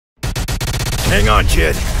Hang on,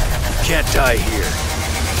 kid. You can't die here.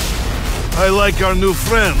 I like our new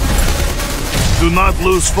friend. Do not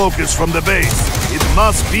lose focus from the base. It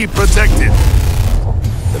must be protected.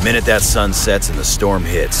 The minute that sun sets and the storm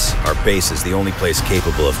hits, our base is the only place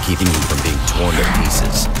capable of keeping you from being torn to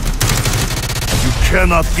pieces. You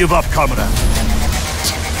cannot give up, comrade.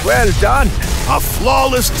 Well done. A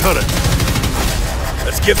flawless turret.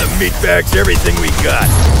 Let's give the meatbags everything we got.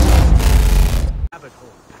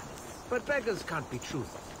 But beggars can't be choosers,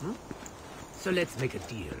 So let's make a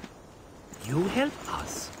deal. You help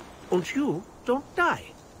us, and you don't die.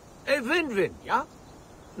 A win-win, yeah?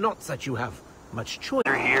 Not that you have much choice.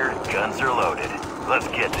 They're here, guns are loaded. Let's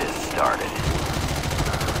get this started.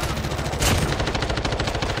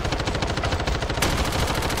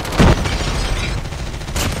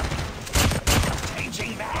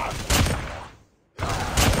 Changing back.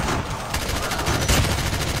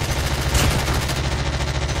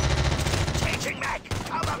 Changing back.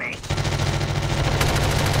 Cover me.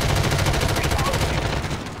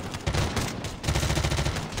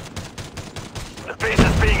 The base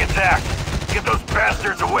is being attacked. Get those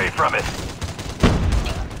bastards away from it.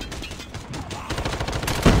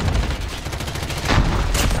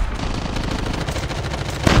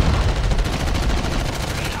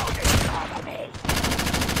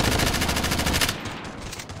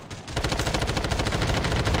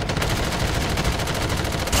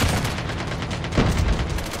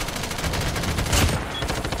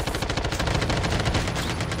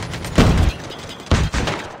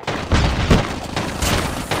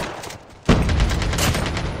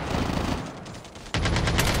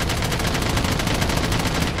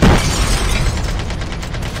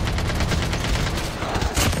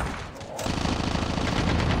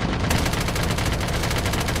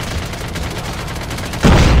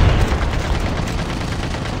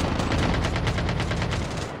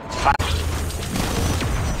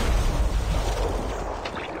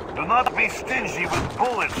 Do not be stingy with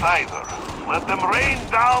bullets either. Let them rain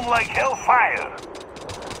down like hellfire.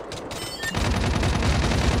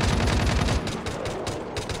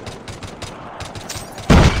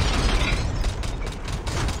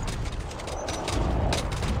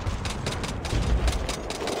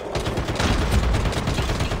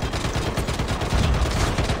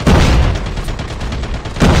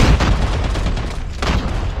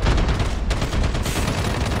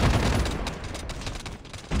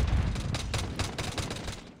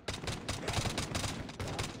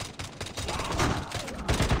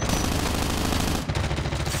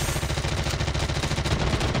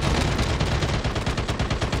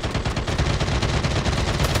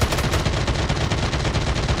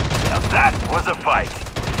 That was a fight.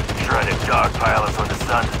 Try to dogpile us when the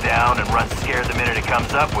sun's down and run scared the minute it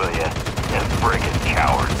comes up, will ya? You friggin'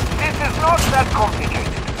 cowards. This is not that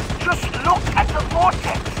complicated. Just look at the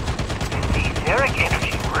vortex. The etheric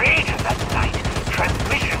energy rages at night.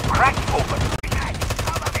 Transmission cracks open.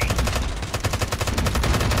 Cover me.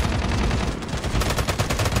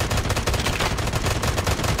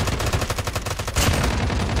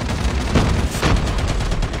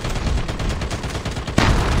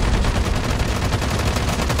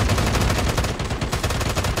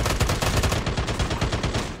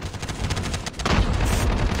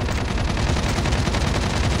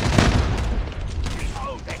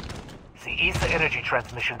 Energy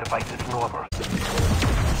transmission device is normal.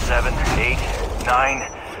 7, 8, 9.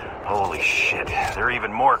 Holy shit. There are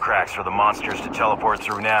even more cracks for the monsters to teleport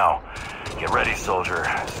through now. Get ready, soldier.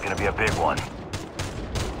 This is gonna be a big one.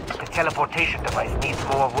 The teleportation device needs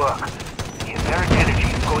more work. The etheric energy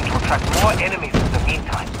is going to attract more enemies in the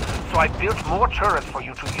meantime. So I built more turrets for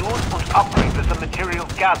you to use and upgrade with the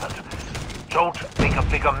materials gathered. Don't make a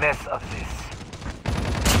bigger mess of this.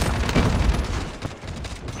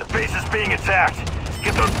 The base is being attacked.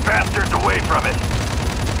 Get those bastards away from it.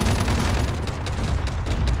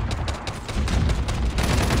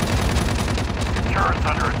 Turret's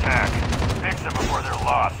under attack. Fix them before they're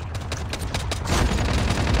lost.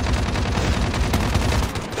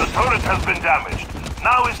 The turret has been damaged.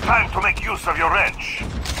 Now is time to make use of your wrench.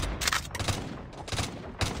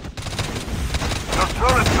 Your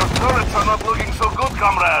turrets are not looking so good,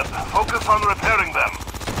 comrade. Focus on repairing them.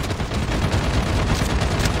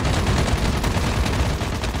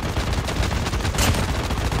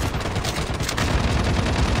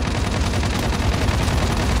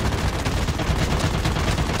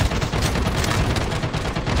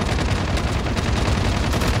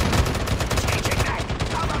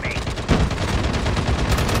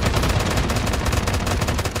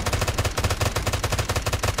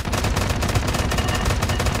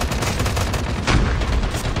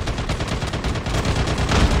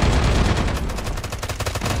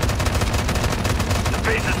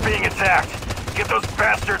 base is being attacked. Get those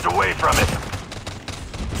bastards away from it.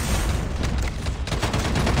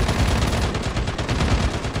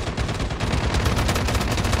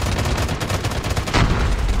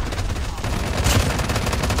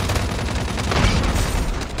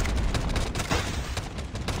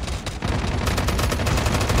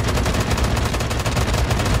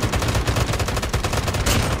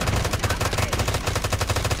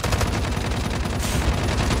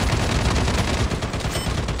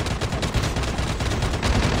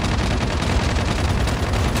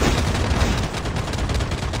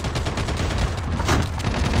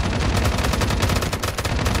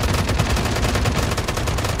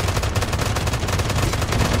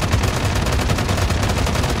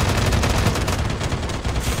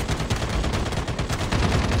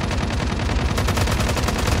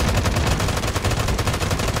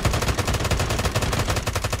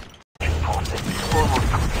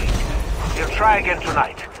 Try again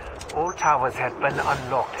tonight. All towers have been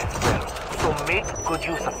unlocked as well, so make good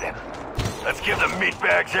use of them. Let's give the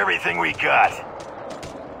meatbags everything we got.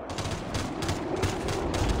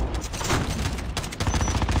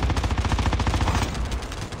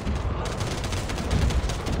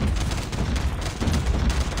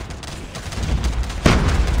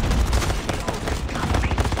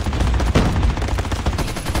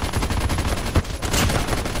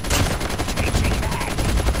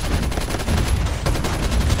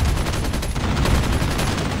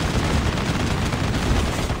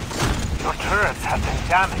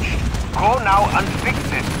 Damaged. Go now and fix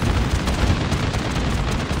it.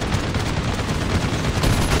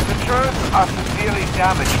 The turrets are severely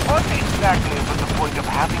damaged. What exactly was the point of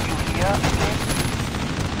having you here again?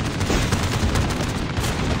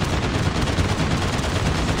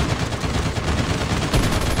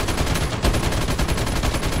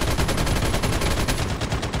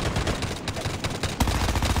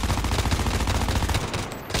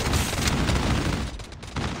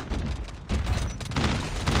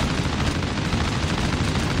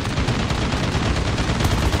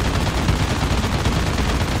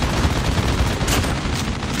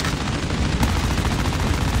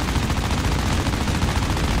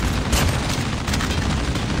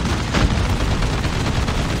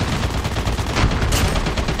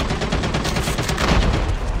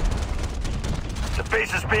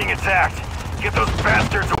 Base is being attacked. Get those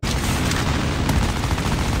bastards away.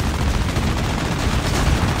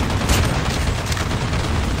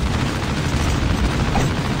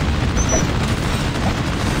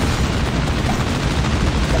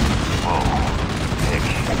 Whoa, Nick,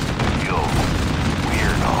 feel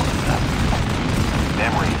weird all of a sudden.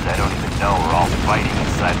 Memories I don't even know are all fighting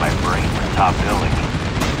inside my brain from top building.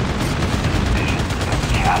 Visions of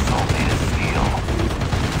a castle made of steel.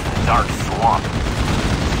 A dark swamp.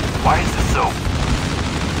 Why is this so?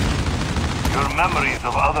 Your memories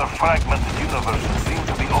of other fragmented universes seem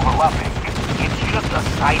to be overlapping. It's just a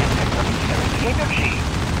side effect of carrying energy.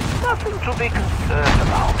 Nothing to be concerned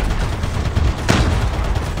about.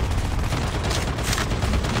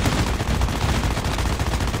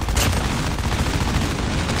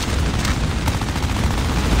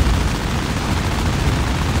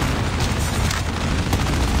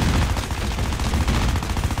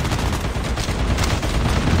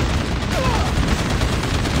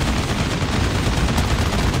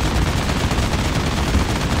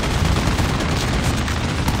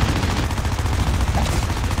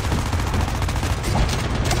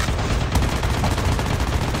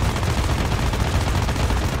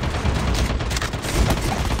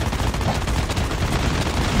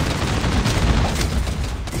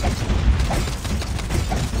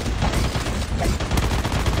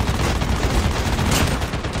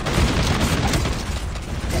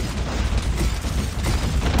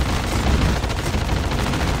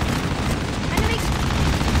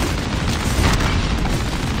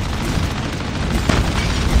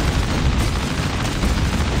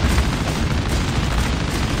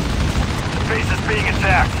 Being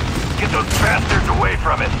attacked. Get those bastards away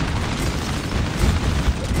from it.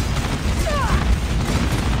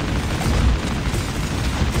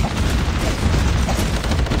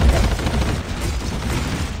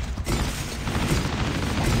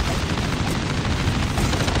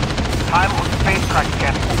 Time on spacecraft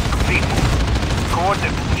scanning completed.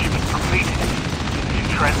 Coordinate positioning completed.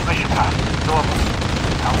 Transmission path normal.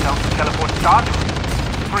 Countdown to teleport start.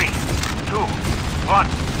 3, 2, 1.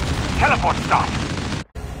 Teleport start.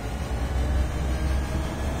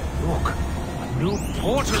 Look, a new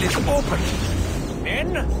portal is open. Men,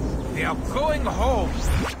 they are going home.